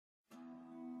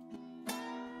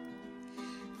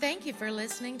Thank you for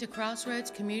listening to Crossroads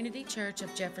Community Church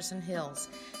of Jefferson Hills.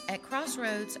 At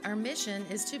Crossroads, our mission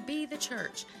is to be the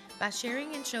church by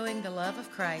sharing and showing the love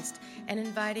of Christ and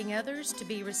inviting others to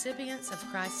be recipients of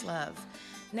Christ's love.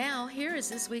 Now, here is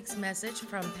this week's message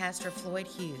from Pastor Floyd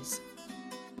Hughes.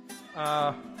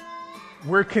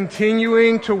 We're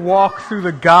continuing to walk through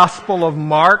the Gospel of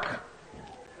Mark,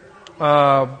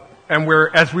 and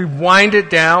as we wind it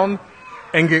down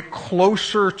and get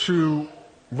closer to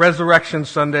Resurrection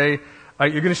Sunday,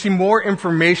 you're going to see more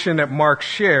information that Mark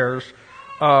shares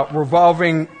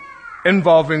involving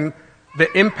the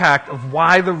impact of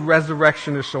why the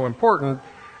resurrection is so important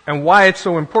and why it's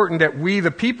so important that we,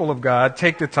 the people of God,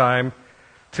 take the time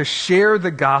to share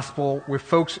the gospel with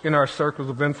folks in our circles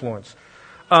of influence.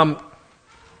 So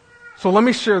let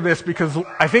me share this because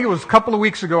I think it was a couple of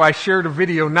weeks ago I shared a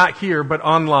video, not here, but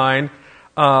online,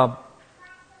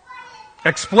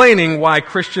 explaining why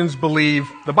Christians believe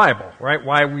the Bible, right?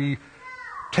 Why we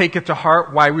take it to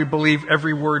heart, why we believe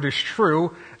every word is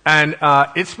true. And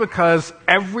it's because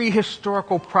every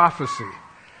historical prophecy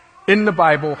in the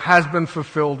Bible has been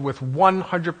fulfilled with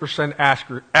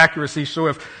 100% accuracy. So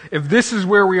if this is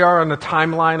where we are on the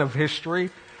timeline of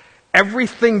history,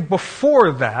 everything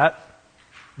before that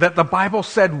the Bible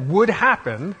said would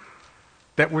happen,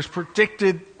 that was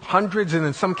predicted hundreds and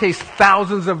in some cases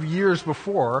thousands of years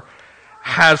before,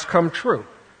 has come true.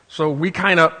 So we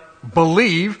kind of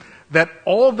believe that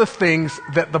all the things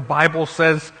that the Bible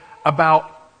says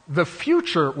about the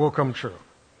future will come true.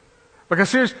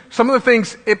 Because here's some of the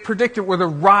things it predicted were the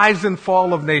rise and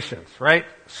fall of nations, right?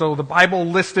 So the Bible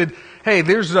listed, hey,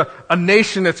 there's a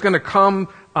nation that's going to come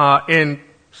in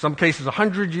some cases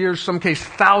 100 years, some cases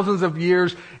thousands of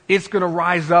years. It's going to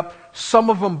rise up, some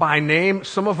of them by name,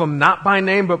 some of them not by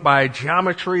name, but by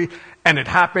geometry. And it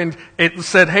happened. It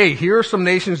said, hey, here are some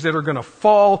nations that are going to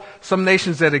fall, some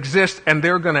nations that exist, and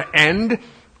they're going to end.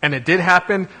 And it did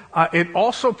happen. It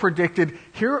also predicted,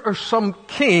 here are some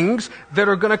kings that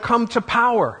are going to come to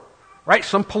power, right?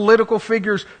 Some political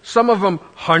figures, some of them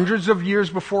hundreds of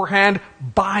years beforehand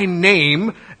by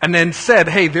name, and then said,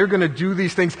 hey, they're going to do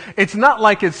these things. It's not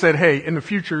like it said, hey, in the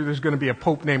future there's going to be a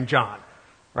pope named John,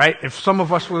 right? If some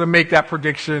of us were to make that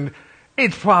prediction,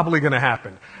 it's probably going to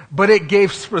happen. But it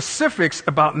gave specifics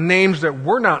about names that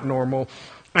were not normal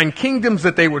and kingdoms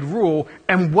that they would rule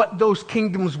and what those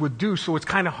kingdoms would do. So it's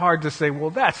kind of hard to say, well,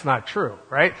 that's not true,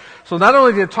 right? So not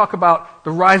only did it talk about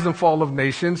the rise and fall of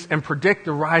nations and predict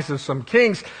the rise of some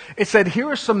kings, it said, here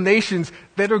are some nations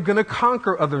that are going to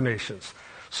conquer other nations.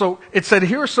 So it said,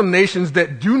 here are some nations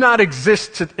that do not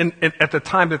exist at the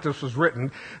time that this was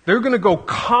written. They're going to go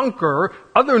conquer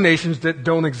other nations that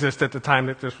don't exist at the time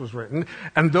that this was written.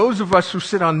 And those of us who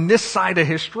sit on this side of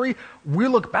history, we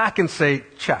look back and say,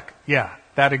 check, yeah,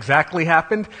 that exactly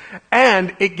happened.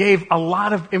 And it gave a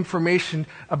lot of information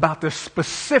about the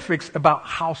specifics about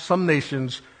how some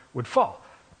nations would fall.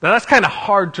 Now that's kind of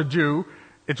hard to do.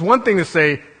 It's one thing to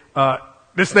say,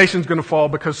 this nation's going to fall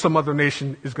because some other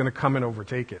nation is going to come and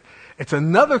overtake it. It's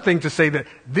another thing to say that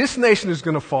this nation is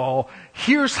going to fall,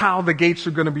 here's how the gates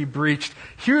are going to be breached,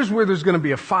 here's where there's going to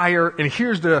be a fire, and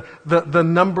here's the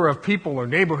number of people or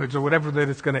neighborhoods or whatever that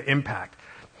it's going to impact.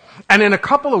 And in a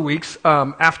couple of weeks,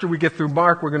 after we get through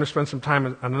Mark, we're going to spend some time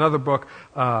on another book,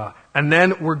 and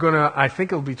then we're going to, I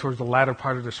think it'll be towards the latter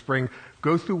part of the spring,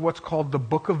 go through what's called the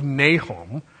Book of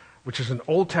Nahum, which is an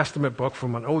Old Testament book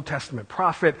from an Old Testament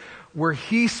prophet, where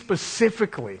he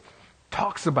specifically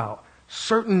talks about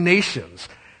certain nations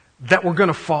that were going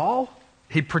to fall.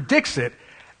 He predicts it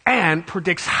and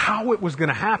predicts how it was going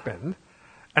to happen.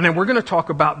 And then we're going to talk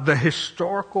about the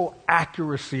historical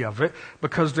accuracy of it,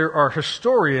 because there are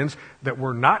historians that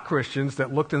were not Christians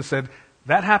that looked and said,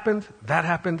 that happened, that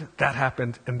happened, that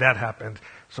happened, and that happened.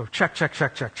 So check,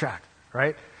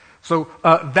 right? So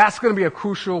that's going to be a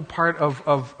crucial part of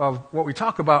what we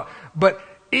talk about. But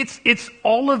it's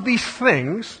all of these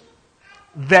things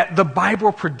that the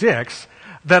Bible predicts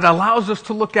that allows us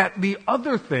to look at the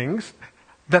other things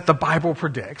that the Bible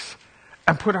predicts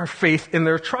and put our faith in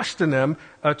their trust in them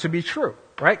to be true,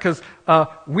 right? Because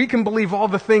we can believe all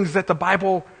the things that the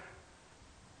Bible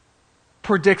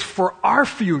predicts for our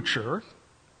future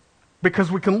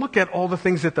because we can look at all the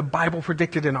things that the Bible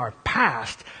predicted in our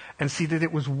past and see that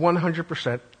it was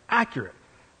 100% accurate,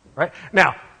 right?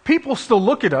 Now, people still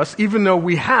look at us, even though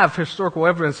we have historical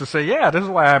evidence to say, yeah, this is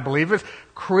why I believe it.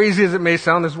 Crazy as it may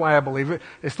sound, this is why I believe it.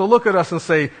 They still look at us and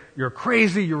say, you're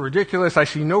crazy, you're ridiculous, I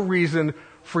see no reason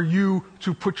for you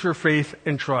to put your faith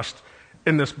and trust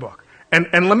in this book. And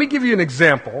let me give you an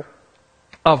example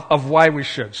of why we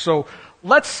should. So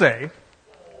let's say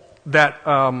that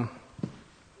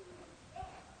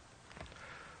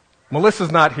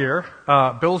Melissa's not here.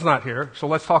 Bill's not here. So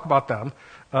let's talk about them.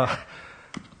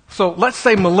 So let's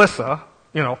say Melissa,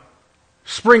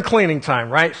 spring cleaning time,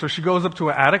 right? So she goes up to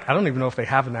an attic. I don't even know if they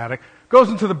have an attic. Goes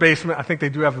into the basement. I think they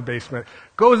do have a basement.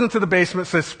 Goes into the basement,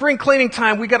 says, spring cleaning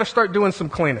time, we got to start doing some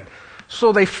cleaning.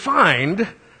 So they find,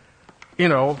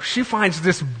 she finds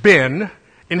this bin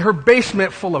in her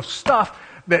basement full of stuff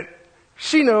that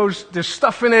she knows there's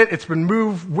stuff in it. It's been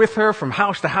moved with her from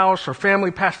house to house, her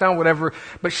family passed down, whatever.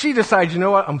 But she decides, you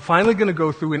know what, I'm finally going to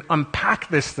go through and unpack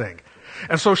this thing.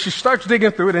 And so she starts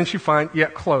digging through it, and she finds,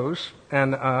 clothes,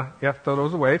 and, throw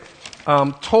those away.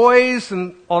 Toys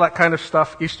and all that kind of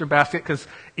stuff, Easter basket, because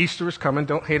Easter is coming.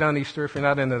 Don't hate on Easter if you're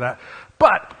not into that.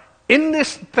 But in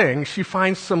this thing, she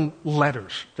finds some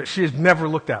letters that she has never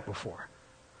looked at before.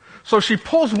 So she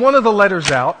pulls one of the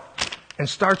letters out and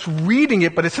starts reading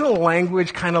it, but it's in a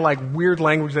language, kind of like weird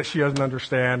language that she doesn't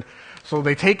understand. So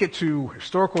they take it to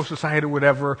Historical Society or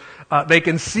whatever. They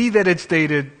can see that it's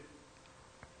dated,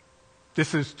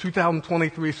 this is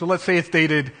 2023, so let's say it's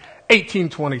dated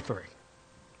 1823,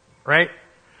 right?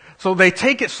 So they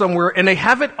take it somewhere and they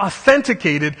have it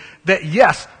authenticated that,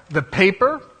 yes, the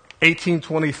paper,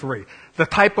 1823. The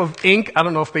type of ink, I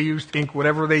don't know if they used ink,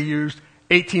 whatever they used,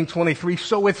 1823,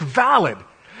 so it's valid.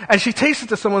 And she takes it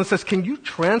to someone and says, can you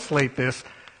translate this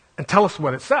and tell us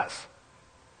what it says?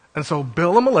 And so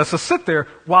Bill and Melissa sit there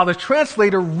while the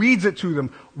translator reads it to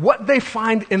them. What they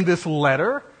find in this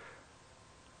letter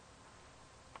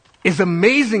is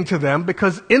amazing to them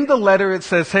because in the letter it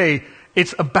says, hey,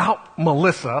 it's about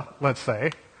Melissa, let's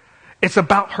say. It's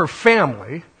about her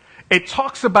family. It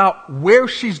talks about where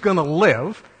she's going to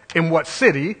live, in what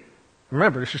city.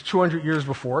 Remember, this is 200 years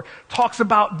before. Talks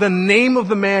about the name of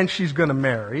the man she's going to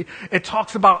marry. It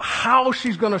talks about how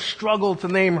she's going to struggle to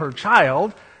name her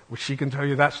child, which she can tell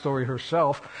you that story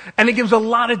herself. And it gives a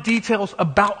lot of details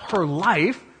about her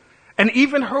life. And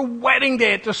even her wedding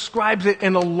day, it describes it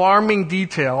in alarming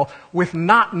detail with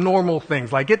not normal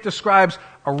things. Like it describes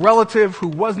a relative who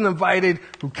wasn't invited,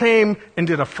 who came and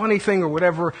did a funny thing or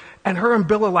whatever, and her and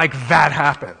Bill are like, that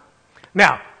happened.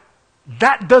 Now,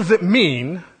 that doesn't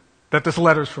mean that this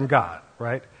letter is from God,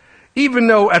 right? Even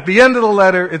though at the end of the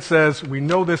letter it says, we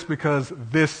know this because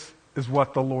this is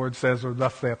what the Lord says, or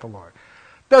thus saith the Lord.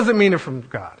 Doesn't mean it's from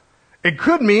God. It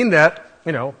could mean that,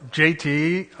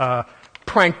 JT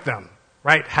pranked them,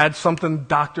 right? Had something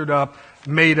doctored up,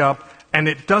 made up, and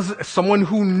it does someone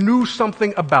who knew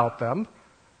something about them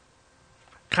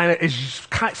is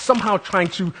somehow trying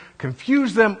to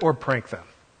confuse them or prank them.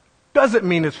 Doesn't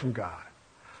mean it's from God.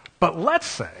 But let's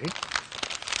say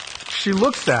she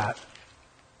looks at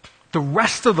the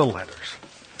rest of the letters,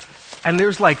 and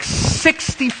there's like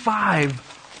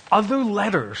 65 other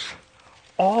letters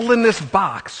all in this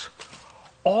box,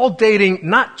 all dating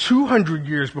not 200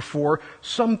 years before,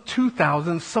 some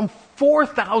 2,000, some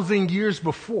 4,000 years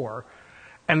before,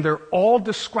 and they're all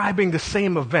describing the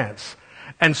same events.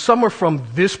 And some are from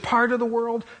this part of the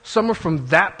world, some are from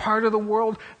that part of the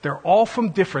world. They're all from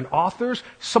different authors.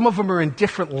 Some of them are in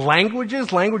different languages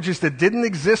that didn't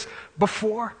exist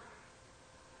before.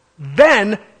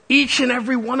 Then each and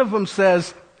every one of them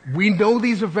says, we know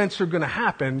these events are going to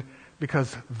happen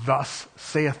because thus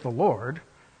saith the Lord.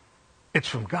 It's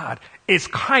from God. It's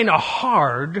kind of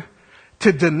hard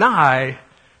to deny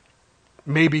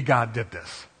maybe God did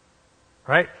this,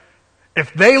 right?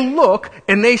 If they look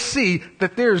and they see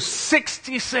that there's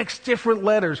 66 different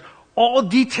letters, all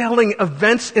detailing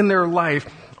events in their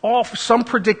life, some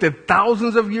predicted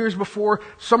thousands of years before,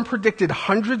 some predicted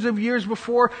hundreds of years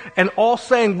before, and all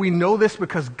saying we know this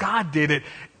because God did it,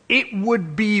 it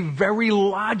would be very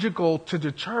logical to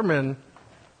determine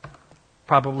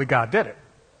probably God did it,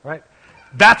 right?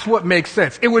 That's what makes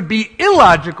sense. It would be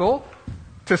illogical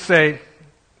to say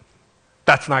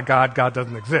that's not God, God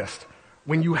doesn't exist.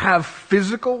 When you have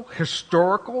physical,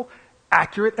 historical,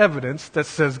 accurate evidence that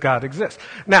says God exists.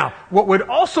 Now, what would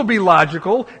also be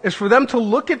logical is for them to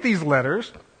look at these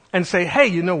letters and say, hey,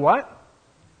 you know what?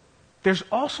 There's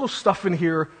also stuff in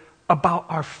here about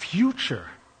our future.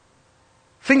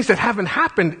 Things that haven't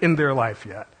happened in their life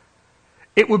yet.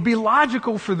 It would be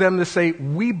logical for them to say,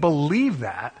 we believe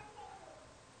that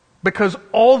because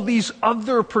all these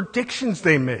other predictions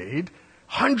they made,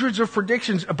 hundreds of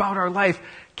predictions about our life,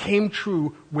 came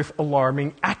true with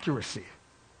alarming accuracy.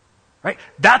 Right?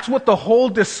 That's what the whole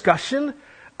discussion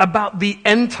about the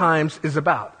end times is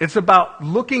about. It's about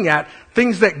looking at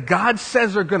things that God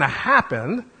says are going to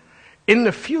happen in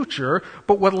the future,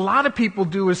 but what a lot of people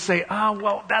do is say,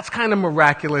 well, that's kind of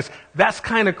miraculous, that's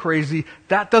kind of crazy,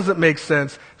 that doesn't make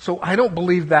sense, so I don't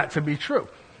believe that to be true.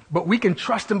 But we can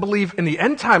trust and believe in the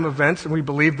end time events, and we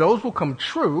believe those will come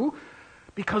true,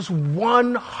 Because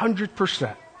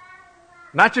 100%,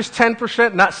 not just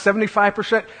 10%, not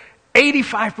 75%,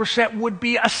 85% would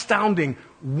be astounding.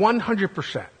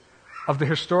 100% of the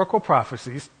historical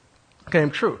prophecies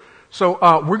came true. So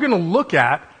we're going to look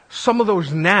at some of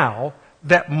those now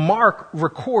that Mark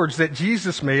records that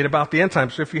Jesus made about the end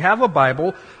times. So if you have a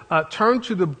Bible, turn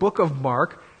to the book of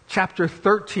Mark, chapter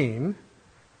 13.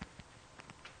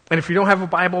 And if you don't have a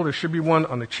Bible, there should be one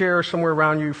on the chair somewhere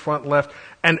around you, front, left.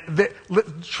 And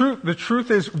the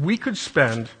truth is, we could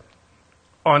spend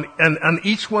on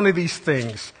each one of these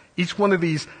things, each one of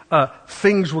these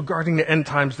things regarding the end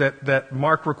times that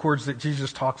Mark records that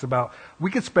Jesus talks about,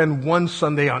 we could spend one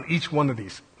Sunday on each one of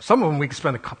these. Some of them we could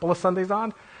spend a couple of Sundays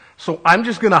on. So I'm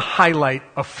just going to highlight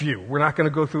a few. We're not going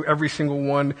to go through every single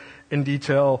one in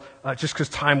detail just because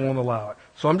time won't allow it.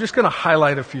 So I'm just going to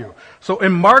highlight a few. So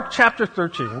in Mark chapter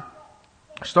 13,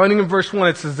 starting in verse 1,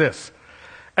 it says this.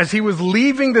 As he was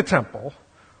leaving the temple,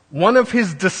 one of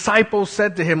his disciples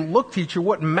said to him, "Look, teacher,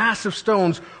 what massive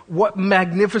stones, what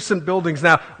magnificent buildings."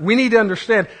 Now, we need to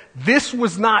understand, this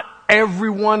was not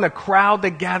everyone, a crowd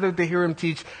that gathered to hear him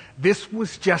teach. This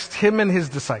was just him and his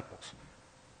disciples,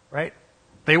 right?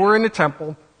 They were in the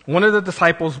temple. One of the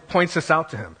disciples points this out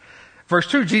to him. Verse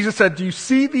 2, Jesus said, "Do you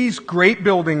see these great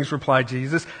buildings?" replied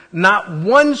Jesus. "Not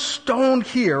one stone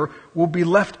here will be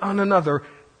left on another.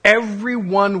 Every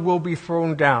one will be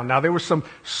thrown down." Now, there was some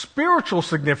spiritual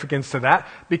significance to that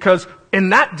because in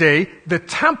that day, the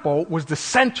temple was the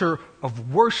center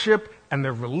of worship and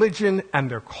their religion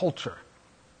and their culture.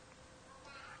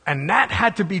 And that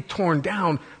had to be torn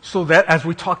down so that, as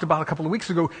we talked about a couple of weeks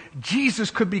ago,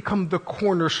 Jesus could become the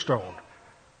cornerstone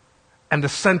and the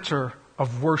center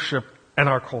of worship in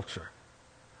our culture.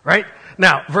 Right?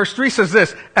 Now, verse 3 says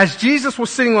this, "As Jesus was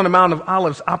sitting on the Mount of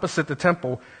Olives opposite the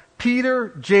temple,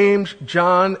 Peter, James,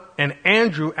 John, and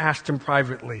Andrew asked him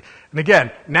privately." And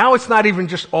again, now it's not even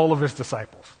just all of his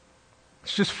disciples.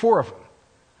 It's just 4 of them.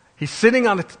 He's sitting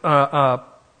on the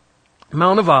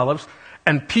Mount of Olives,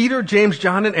 and Peter, James,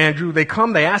 John, and Andrew, they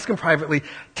come, they ask him privately,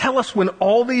 "Tell us when will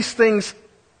all these things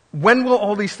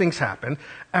happen,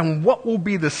 and what will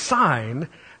be the sign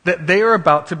that they are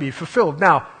about to be fulfilled?"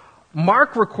 Now,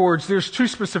 Mark records there's 2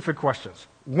 specific questions.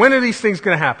 When are these things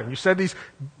going to happen? You said these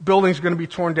buildings are going to be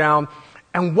torn down.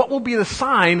 And what will be the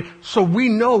sign so we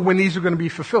know when these are going to be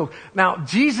fulfilled? Now,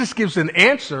 Jesus gives an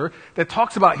answer that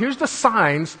talks about here's the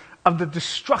signs of the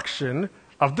destruction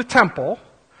of the temple,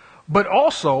 but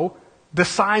also the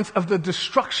signs of the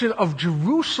destruction of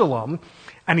Jerusalem.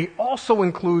 And he also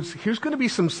includes, here's going to be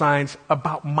some signs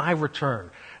about my return.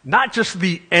 Not just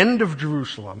the end of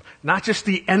Jerusalem, not just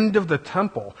the end of the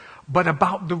temple, but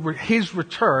about his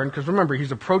return. Because remember,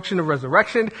 he's approaching the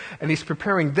resurrection, and he's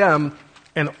preparing them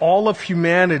and all of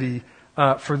humanity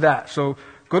for that. So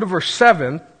go to verse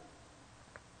 7,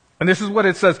 and this is what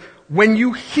it says. "When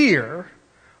you hear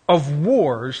of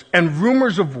wars and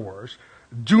rumors of wars,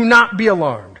 do not be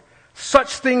alarmed.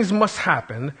 Such things must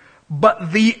happen,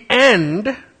 but the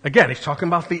end," again, he's talking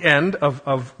about the end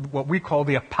of what we call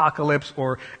the apocalypse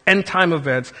or end time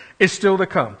events, "is still to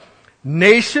come.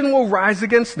 Nation will rise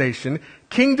against nation,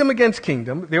 kingdom against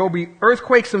kingdom. There will be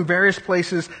earthquakes in various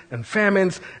places and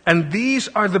famines, and these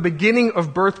are the beginning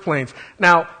of birth pains."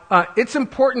 Now, it's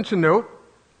important to note,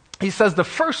 he says the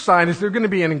first sign is there's going to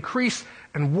be an increase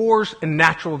in wars and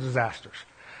natural disasters.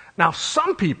 Now,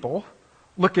 some people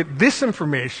look at this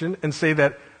information and say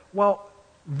that, well,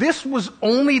 this was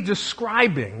only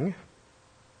describing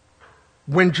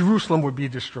when Jerusalem would be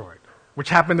destroyed, which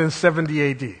happened in 70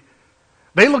 AD.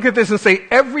 They look at this and say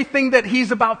everything that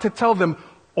he's about to tell them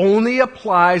only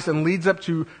applies and leads up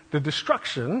to the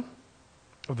destruction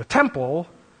of the temple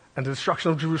and the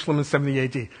destruction of Jerusalem in 70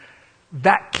 AD.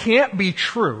 That can't be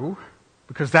true,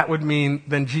 because that would mean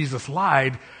then Jesus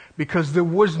lied, because there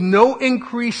was no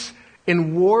increase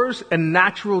in wars and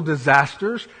natural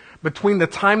disasters between the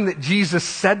time that Jesus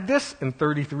said this in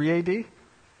 33 AD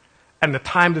and the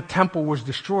time the temple was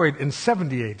destroyed in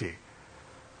 70 AD.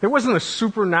 There wasn't a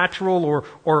supernatural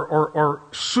or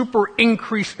super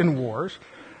increase in wars.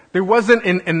 There wasn't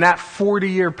in that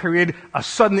 40-year period a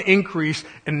sudden increase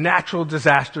in natural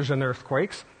disasters and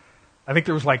earthquakes. I think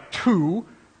there was like 2,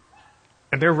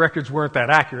 and their records weren't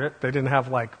that accurate. They didn't have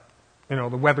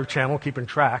the Weather Channel keeping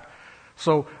track.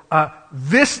 So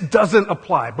this doesn't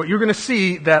apply, but you're going to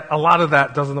see that a lot of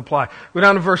that doesn't apply. Go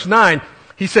down to verse 9.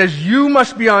 He says, "You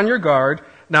must be on your guard."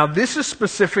 Now, this is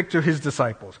specific to his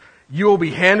disciples. "You will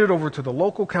be handed over to the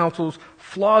local councils,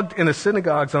 flogged in the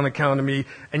synagogues on account of me,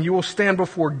 and you will stand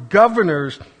before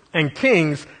governors and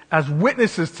kings as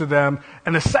witnesses to them."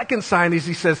 And the second sign is,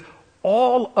 he says,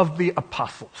 all of the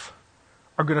apostles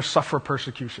are going to suffer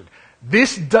persecution.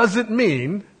 This doesn't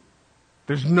mean,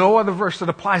 there's no other verse that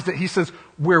applies that he says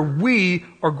where we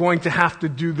are going to have to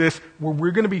do this, where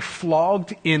we're going to be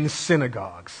flogged in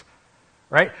synagogues,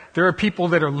 right? There are people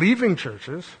that are leaving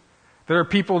churches. There are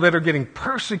people that are getting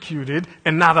persecuted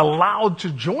and not allowed to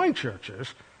join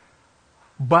churches,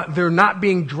 but they're not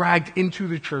being dragged into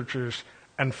the churches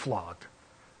and flogged.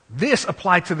 This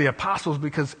applied to the apostles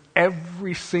because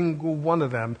every single one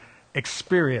of them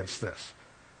experienced this,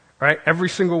 right? Every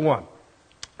single one.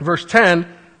 Verse 10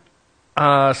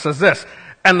 says this,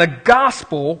 and the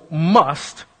gospel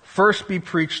must first be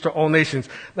preached to all nations.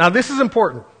 Now, this is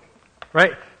important,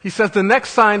 right? He says the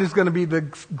next sign is going to be the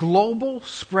global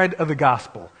spread of the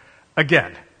gospel.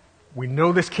 Again, we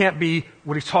know this can't be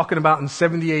what he's talking about in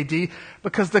 70 AD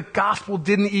because the gospel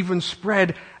didn't even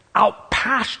spread out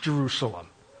past Jerusalem.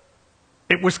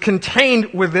 It was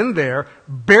contained within there,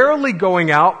 barely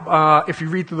going out, if you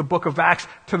read through the book of Acts,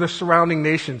 to the surrounding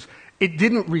nations. It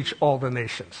didn't reach all the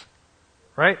nations,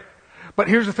 right? But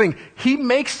here's the thing. He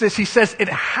makes this, he says it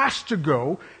has to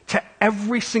go to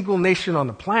every single nation on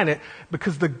the planet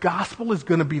because the gospel is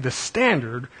going to be the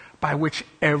standard by which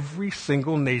every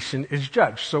single nation is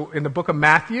judged. So in the book of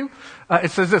Matthew,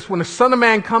 it says this, when the Son of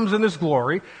Man comes in his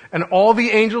glory and all the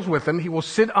angels with him, he will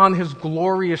sit on his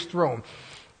glorious throne.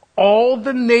 All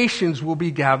the nations will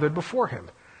be gathered before him,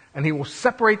 and he will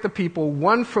separate the people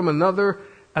one from another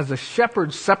as a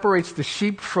shepherd separates the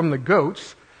sheep from the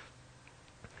goats.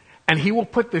 And he will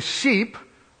put the sheep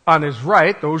on his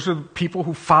right. Those are the people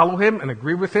who follow him and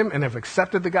agree with him and have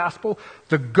accepted the gospel.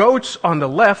 The goats on the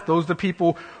left, those are the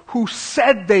people who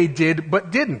said they did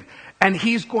but didn't. And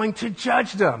he's going to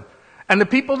judge them. And the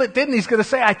people that didn't, he's going to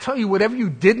say, I tell you, whatever you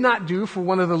did not do for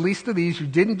one of the least of these, you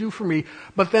didn't do for me.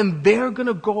 But then they're going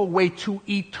to go away to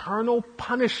eternal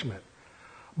punishment.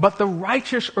 But the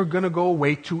righteous are going to go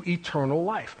away to eternal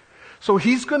life. So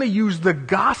he's going to use the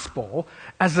gospel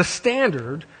as a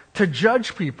standard to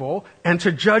judge people and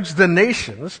to judge the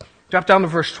nations. Drop down to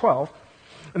verse 12.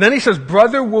 And then he says,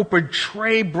 brother will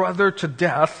betray brother to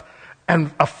death,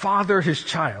 and a father his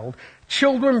child.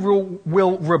 Children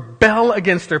will rebel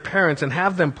against their parents and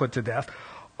have them put to death.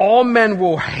 All men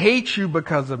will hate you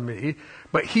because of me,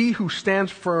 but he who stands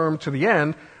firm to the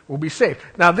end will be saved.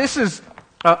 Now, this is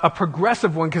a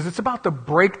progressive one because it's about the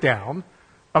breakdown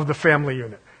of the family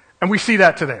unit. And we see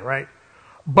that today, right?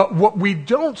 But what we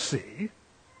don't see,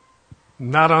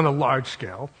 not on a large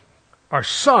scale, are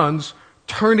sons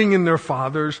turning in their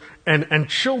fathers and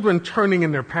children turning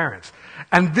in their parents.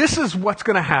 And this is what's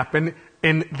going to happen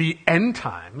in the end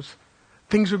times.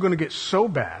 Things are going to get so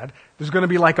bad, there's going to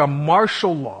be like a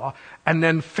martial law, and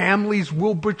then families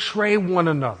will betray one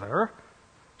another,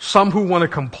 some who want to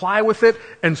comply with it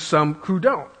and some who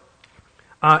don't.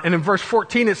 And in verse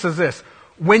 14 it says this,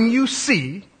 when you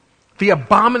see the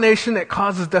abomination that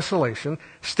causes desolation,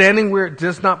 standing where it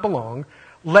does not belong,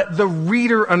 let the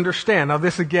reader understand. Now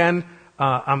this again,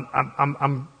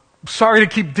 I'm sorry to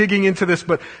keep digging into this,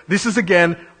 but this is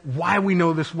again why we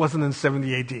know this wasn't in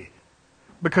 70 AD.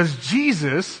 Because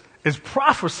Jesus is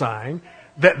prophesying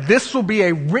that this will be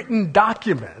a written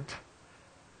document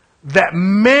that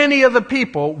many of the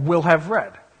people will have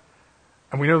read.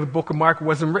 And we know the book of Mark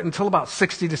wasn't written until about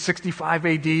 60 to 65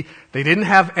 AD. They didn't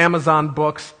have Amazon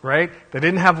books, right? They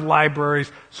didn't have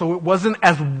libraries, so it wasn't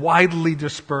as widely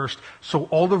dispersed, so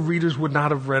all the readers would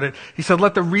not have read it. He said,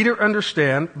 let the reader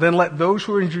understand, then let those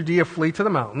who are in Judea flee to the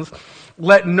mountains.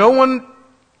 Let no one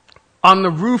on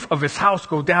the roof of his house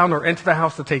go down or enter the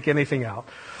house to take anything out.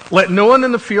 Let no one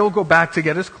in the field go back to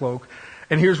get his cloak.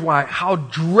 And here's why. How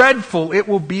dreadful it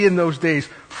will be in those days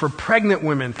for pregnant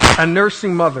women and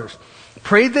nursing mothers.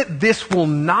 Pray that this will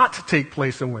not take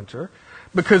place in winter,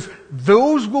 because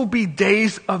those will be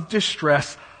days of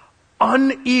distress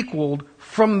unequaled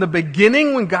from the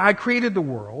beginning when God created the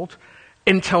world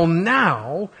until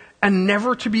now, and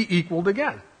never to be equaled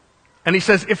again. And he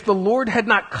says, if the Lord had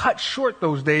not cut short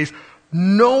those days,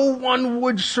 no one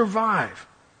would survive.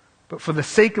 But for the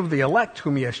sake of the elect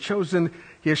whom he has chosen,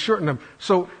 he has shortened them.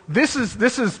 So this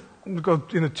is go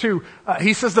into 2.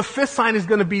 He says the fifth sign is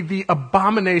going to be the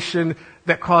abomination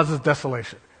that causes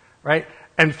desolation, right?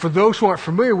 And for those who aren't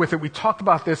familiar with it, we talked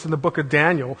about this in the book of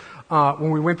Daniel, when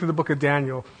we went through the book of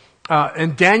Daniel.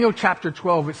 In Daniel chapter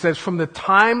 12, it says, from the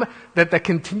time that the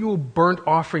continual burnt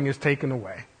offering is taken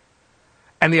away,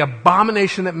 and the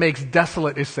abomination that makes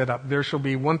desolate is set up, there shall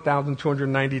be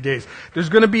 1,290 days. There's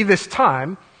going to be this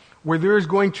time where there is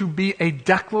going to be a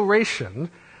declaration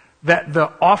that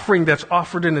the offering that's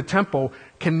offered in the temple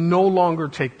can no longer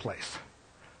take place.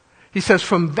 He says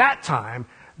from that time,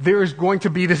 there is going to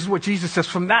be, this is what Jesus says,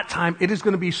 from that time, it is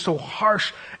going to be so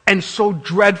harsh and so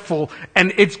dreadful,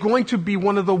 and it's going to be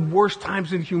one of the worst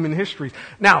times in human history.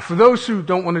 Now, for those who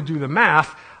don't want to do the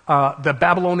math, the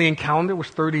Babylonian calendar was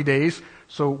 30 days,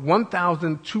 so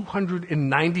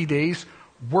 1,290 days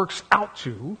works out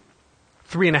to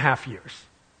 3.5 years.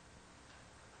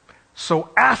 So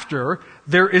after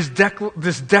there is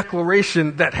this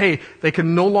declaration that, hey, they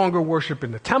can no longer worship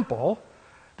in the temple,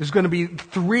 there's going to be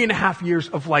 3.5 years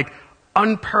of like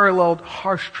unparalleled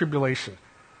harsh tribulation.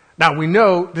 Now we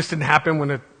know this didn't happen when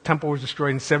the temple was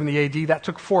destroyed in 70 AD. That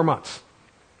took 4 months,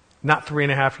 not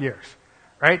 3.5 years,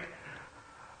 right?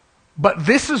 But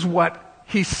this is what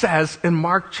he says in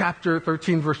Mark chapter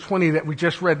 13, verse 20 that we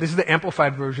just read. This is the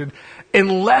Amplified version.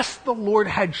 Unless the Lord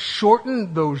had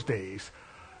shortened those days,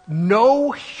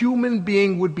 no human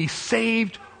being would be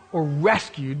saved or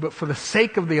rescued, but for the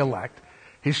sake of the elect,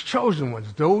 his chosen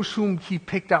ones, those whom he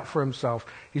picked out for himself,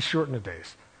 he shortened the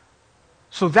days.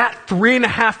 So that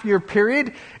 3.5 year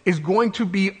period is going to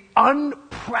be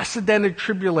unprecedented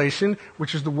tribulation,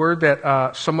 which is the word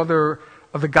that some other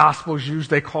of the Gospels use.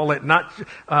 They call it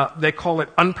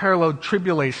unparalleled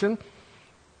tribulation.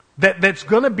 That's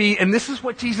going to be, and this is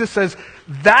what Jesus says,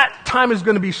 that time is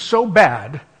going to be so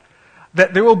bad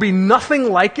that there will be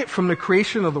nothing like it from the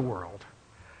creation of the world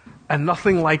and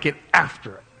nothing like it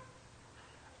after it.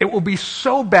 It will be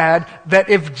so bad that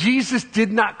if Jesus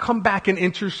did not come back and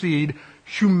intercede,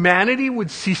 humanity would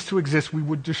cease to exist. We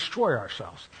would destroy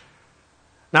ourselves.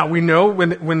 Now, we know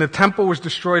when the temple was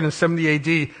destroyed in 70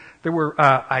 AD, there were,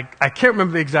 I can't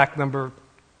remember the exact number,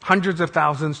 hundreds of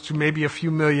thousands to maybe a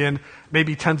few million,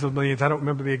 maybe tens of millions, I don't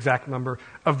remember the exact number,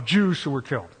 of Jews who were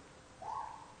killed.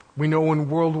 We know in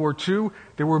World War II,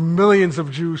 there were millions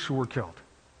of Jews who were killed.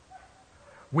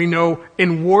 We know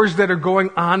in wars that are going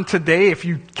on today, if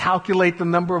you calculate the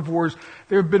number of wars,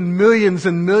 there have been millions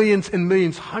and millions and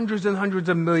millions, hundreds and hundreds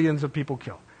of millions of people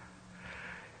killed.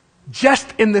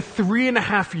 Just in the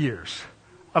 3.5 years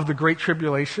of the Great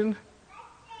Tribulation,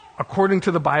 according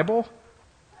to the Bible,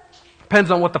 depends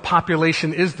on what the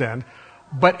population is then,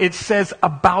 but it says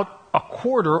about a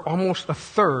quarter, almost a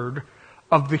third,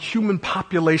 of the human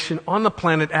population on the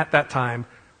planet at that time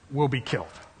will be killed.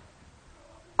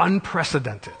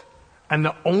 Unprecedented. And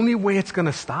the only way it's going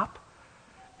to stop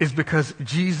is because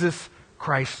Jesus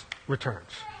Christ returns.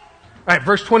 All right,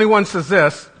 verse 21 says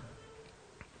this.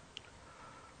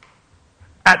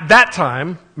 At that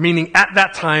time, meaning at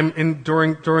that time,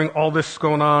 during all this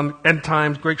going on, end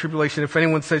times, great tribulation, if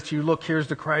anyone says to you, look, here's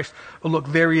the Christ, or look,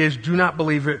 there he is, do not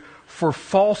believe it, for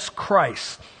false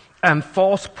Christs and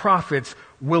false prophets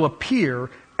will appear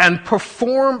and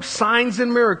perform signs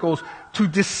and miracles to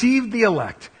deceive the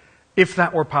elect, if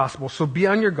that were possible. So be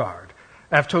on your guard.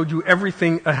 I've told you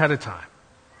everything ahead of time.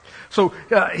 So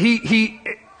he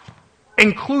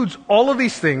includes all of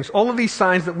these things, all of these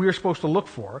signs that we are supposed to look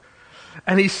for.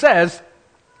 And he says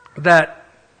that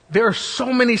there are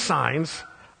so many signs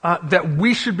that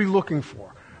we should be looking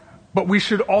for, but we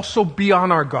should also be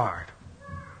on our guard.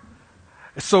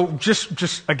 So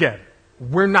just again,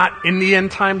 we're not in the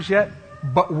end times yet,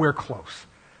 but we're close.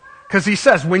 Because he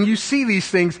says, when you see these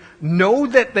things, know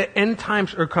that the end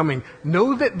times are coming.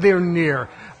 Know that they're near.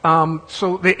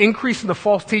 So the increase in the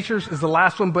false teachers is the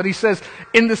last one. But he says,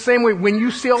 in the same way, when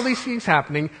you see all these things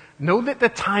happening, know that the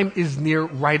time is near,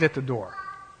 right at the door.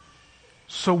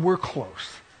 So we're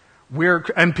close.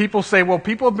 And people say, well,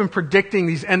 people have been predicting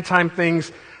these end time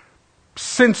things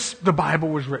since the Bible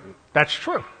was written. That's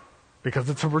true, because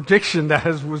it's a prediction that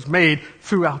was made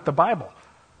throughout the Bible.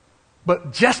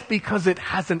 But just because it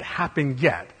hasn't happened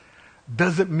yet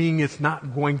doesn't mean it's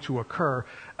not going to occur,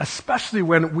 especially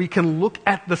when we can look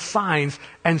at the signs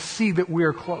and see that we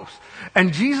are close.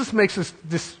 And Jesus makes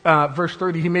this verse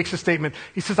 30, he makes a statement.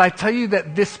 He says, I tell you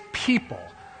that this people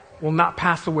will not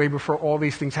pass away before all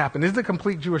these things happen. This is the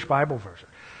complete Jewish Bible version.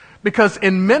 Because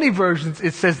in many versions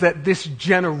it says that this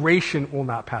generation will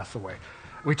not pass away.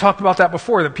 We talked about that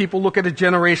before, that people look at a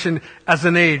generation as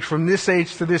an age, from this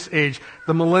age to this age,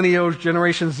 the millennials,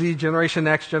 Generation Z, Generation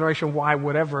X, Generation Y,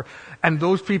 whatever. And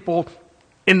those people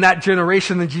in that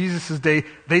generation in Jesus' day,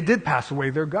 they did pass away,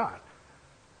 they're gone.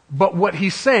 But what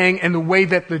he's saying, and the way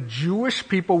that the Jewish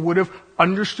people would have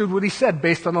understood what he said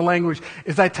based on the language,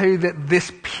 is I tell you that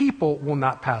this people will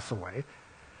not pass away.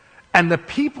 And the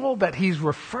people that he's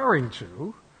referring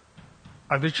to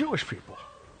are the Jewish people.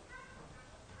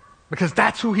 Because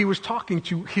that's who he was talking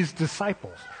to, his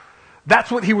disciples. That's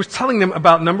what he was telling them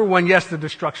about, number one, yes, the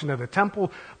destruction of the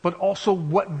temple, but also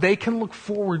what they can look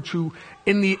forward to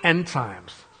in the end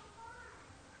times.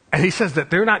 And he says that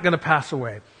they're not going to pass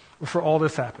away. before all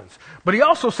this happens. But he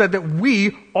also said that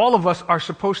we, all of us, are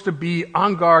supposed to be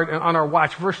on guard and on our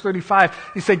watch. Verse 35,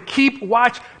 he said, keep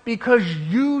watch because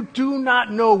you do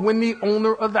not know when the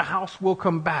owner of the house will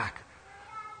come back.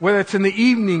 Whether it's in the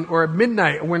evening or at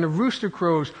midnight or when the rooster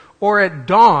crows or at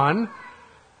dawn,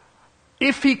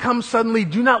 if he comes suddenly,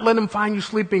 do not let him find you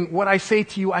sleeping. What I say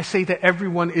to you, I say to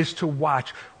everyone, is to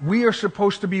watch. We are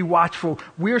supposed to be watchful.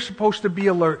 We are supposed to be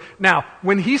alert. Now,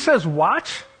 when he says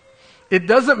watch, it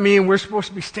doesn't mean we're supposed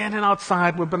to be standing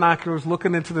outside with binoculars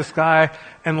looking into the sky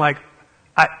and like,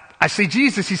 I see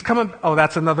Jesus, he's coming. Oh,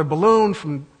 that's another balloon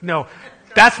from, no.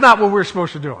 That's not what we're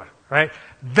supposed to do, right?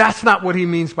 That's not what he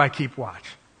means by keep watch.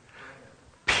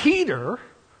 Peter,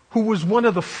 who was one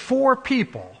of the 4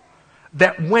 people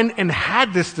that went and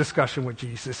had this discussion with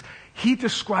Jesus, he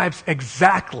describes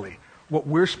exactly what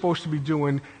we're supposed to be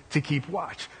doing to keep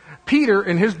watch. Peter,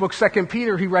 in his book, 2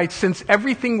 Peter, he writes, since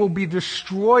everything will be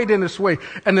destroyed in this way,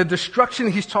 and the destruction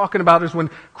he's talking about is when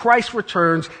Christ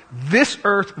returns, this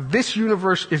earth, this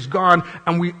universe is gone,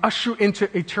 and we usher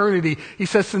into eternity. He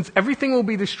says, since everything will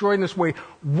be destroyed in this way,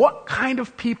 what kind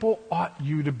of people ought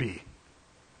you to be?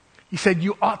 He said,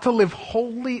 you ought to live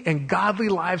holy and godly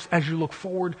lives as you look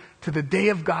forward to the day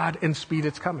of God and speed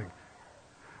its coming.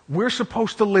 We're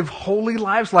supposed to live holy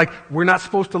lives, like we're not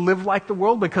supposed to live like the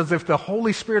world, because if the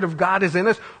Holy Spirit of God is in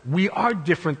us, we are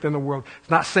different than the world. It's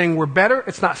not saying we're better,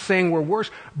 it's not saying we're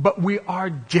worse, but we are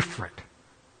different.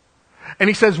 And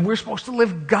he says we're supposed to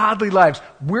live godly lives.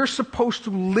 We're supposed to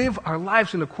live our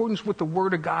lives in accordance with the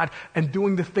Word of God and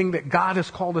doing the thing that God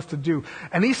has called us to do.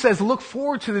 And he says look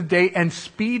forward to the day and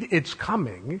speed its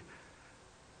coming.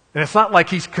 And it's not like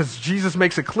because Jesus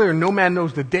makes it clear, no man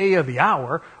knows the day or the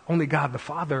hour, only God the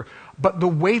Father. But the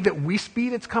way that we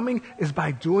speed its coming is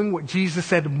by doing what Jesus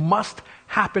said must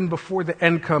happen before the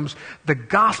end comes. The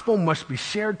gospel must be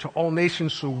shared to all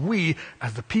nations, so we,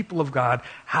 as the people of God,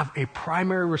 have a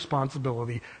primary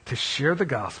responsibility to share the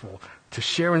gospel, to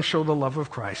share and show the love of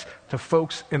Christ to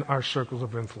folks in our circles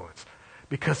of influence.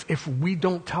 Because if we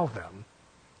don't tell them,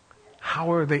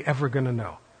 how are they ever going to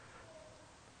know?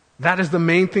 That is the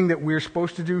main thing that we're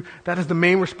supposed to do. That is the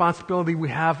main responsibility we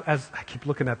have as, I keep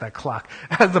looking at that clock,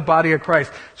 as the body of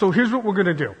Christ. So here's what we're going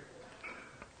to do.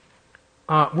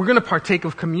 We're going to partake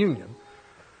of communion.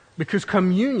 Because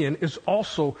communion is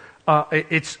also,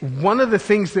 it's one of the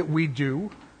things that we do,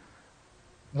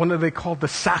 one of they call the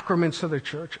sacraments of the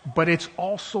church, but it's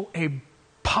also a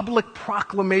public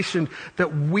proclamation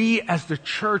that we as the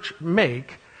church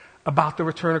make about the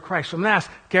return of Christ. So I'm going to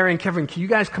ask Gary and Kevin, can you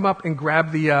guys come up and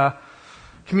grab the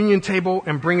communion table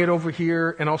and bring it over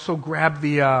here, and also grab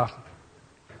the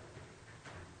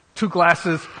 2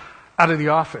 glasses out of the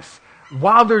office.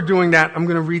 While they're doing that, I'm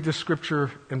going to read the scripture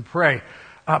and pray.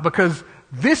 Because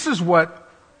this is what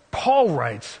Paul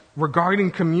writes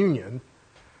regarding communion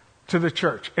to the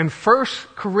church. In 1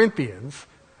 Corinthians,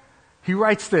 he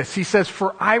writes this. He says,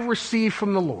 for I received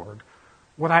from the Lord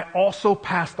what I also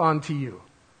passed on to you.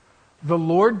 The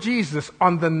Lord Jesus,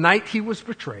 on the night he was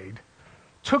betrayed,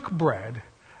 took bread,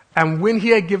 and when he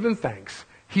had given thanks,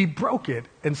 he broke it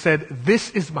and said,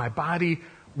 this is my body,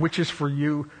 which is for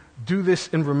you. Do this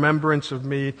in remembrance of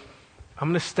me. I'm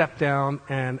going to step down,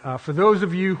 and for those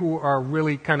of you who are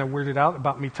really kind of weirded out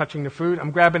about me touching the food,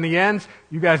 I'm grabbing the ends.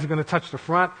 You guys are going to touch the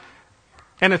front,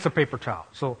 and it's a paper towel.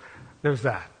 So there's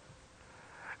that.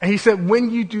 And he said,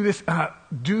 when you do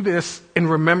this in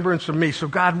remembrance of me. So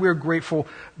God, we're grateful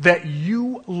that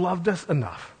you loved us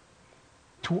enough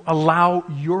to allow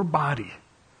your body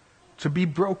to be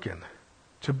broken,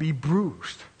 to be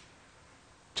bruised,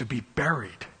 to be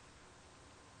buried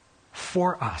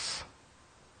for us,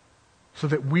 so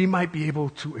that we might be able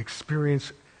to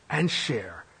experience and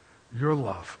share your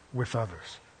love with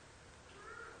others.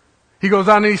 He goes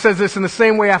on and he says this, in the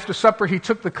same way after supper, he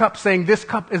took the cup saying, this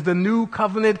cup is the new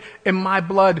covenant in my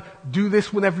blood. Do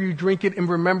this whenever you drink it in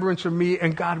remembrance of me.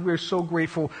 And God, we're so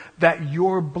grateful that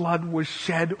your blood was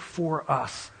shed for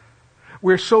us.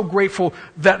 We're so grateful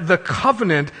that the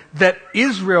covenant that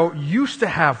Israel used to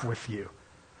have with you,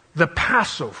 the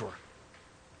Passover,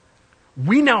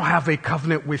 we now have a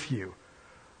covenant with you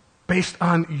based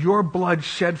on your blood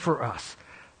shed for us,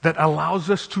 that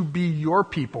allows us to be your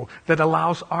people, that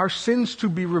allows our sins to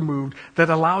be removed, that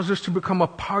allows us to become a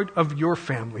part of your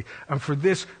family. And for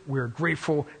this, we're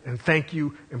grateful and thank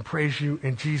you and praise you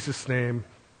in Jesus' name.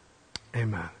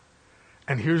 Amen.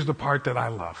 And here's the part that I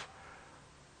love.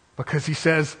 Because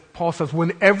Paul says,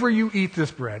 whenever you eat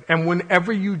this bread and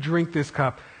whenever you drink this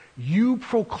cup, you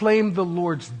proclaim the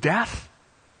Lord's death,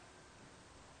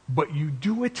 but you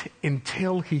do it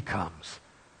until he comes.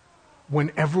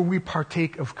 whenever we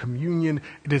partake of communion,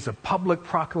 it is a public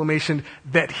proclamation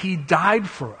that he died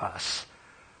for us,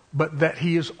 but that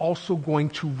he is also going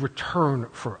to return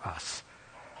for us.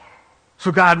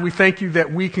 So God, we thank you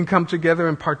that we can come together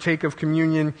and partake of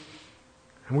communion.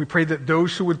 And we pray that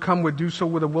those who would come would do so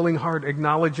with a willing heart,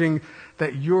 acknowledging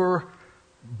that your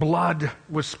blood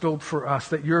was spilled for us,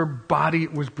 that your body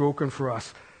was broken for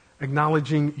us,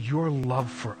 acknowledging your love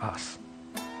for us.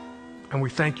 And we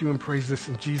thank you and praise this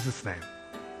in Jesus' name.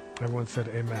 Everyone said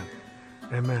amen.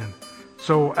 Amen.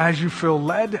 So as you feel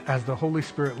led, as the Holy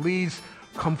Spirit leads,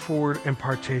 come forward and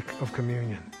partake of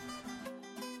communion.